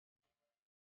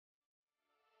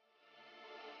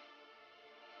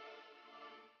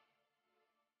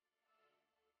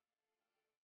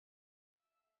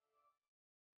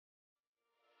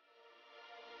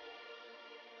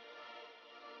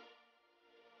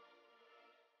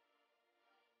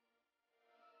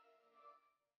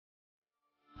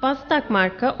Bastak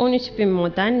marka 13.000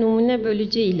 model numune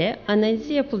bölücü ile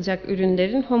analizi yapılacak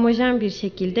ürünlerin homojen bir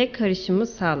şekilde karışımı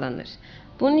sağlanır.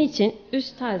 Bunun için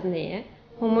üst hazneye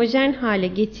homojen hale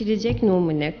getirecek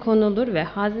numune konulur ve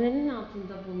haznenin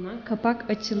altında bulunan kapak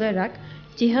açılarak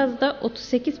cihazda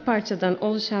 38 parçadan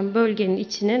oluşan bölgenin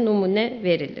içine numune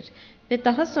verilir. Ve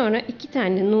daha sonra 2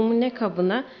 tane numune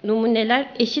kabına numuneler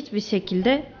eşit bir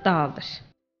şekilde dağılır.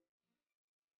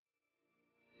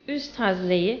 Üst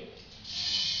hazneyi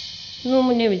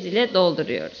numunemiz ile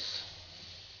dolduruyoruz.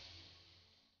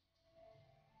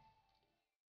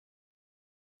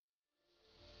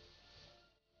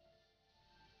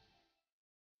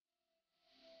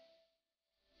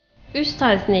 Üst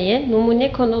hazneye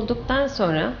numune konulduktan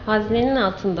sonra haznenin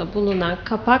altında bulunan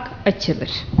kapak açılır.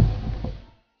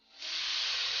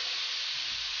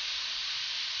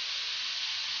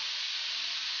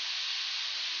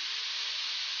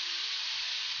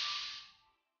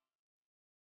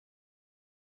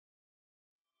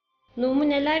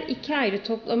 Numuneler 2 ayrı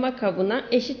toplama kabına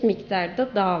eşit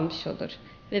miktarda dağılmış olur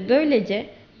ve böylece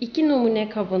 2 numune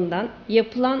kabından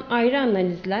yapılan ayrı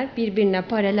analizler birbirine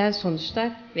paralel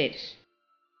sonuçlar verir.